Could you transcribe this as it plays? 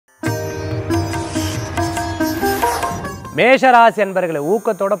மேஷராசி என்பர்களை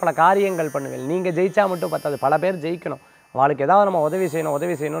ஊக்கத்தோட பல காரியங்கள் பண்ணுங்கள். நீங்கள் ஜெயிச்சா மட்டும் பத்தாது, பல பேர் ஜெயிக்கணும். அவளுக்கு ஏதாவது நம்ம உதவி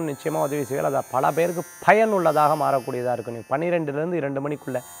செய்யணும்னு நிச்சயமாக உதவி செய்யலாம். அது பல பேருக்கு பயனுள்ளதாக மாறக்கூடியதாக இருக்கும். நீங்கள் 12லேருந்து 2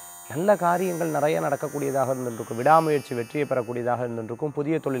 மணிக்குள்ளே நல்ல காரியங்கள் நிறைய நடக்கக்கூடியதாக இருந்துருக்கும். விடாமுயற்சி வெற்றியை பெறக்கூடியதாக இருந்துருக்கும்.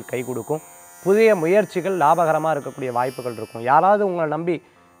 புதிய தொழில் கை கொடுக்கும். புதிய முயற்சிகள் லாபகரமாக இருக்கக்கூடிய வாய்ப்புகள் இருக்கும். யாராவது உங்களை நம்பி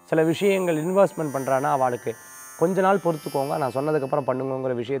சில விஷயங்கள் இன்வெஸ்ட்மெண்ட் பண்ணுறான்னா அவளுக்கு கொஞ்ச நாள் பொறுத்துக்கோங்க, நான் சொன்னதுக்கப்புறம்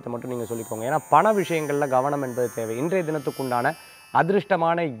பண்ணுங்கிற விஷயத்தை மட்டும் நீங்கள் சொல்லிக்கோங்க. ஏன்னா பண விஷயங்களில் கவனம் என்பது தேவை. இன்றைய தினத்துக்குண்டான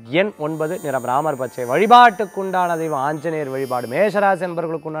அதிர்ஷ்டமான எண் 9, நிறம் ராமர் பச்சை. வழிபாட்டுக்குண்டான தெய்வம் ஆஞ்சநேயர் வழிபாடு. மேஷராசி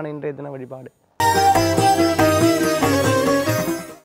என்பவர்களுக்குண்டான இன்றைய தின வழிபாடு.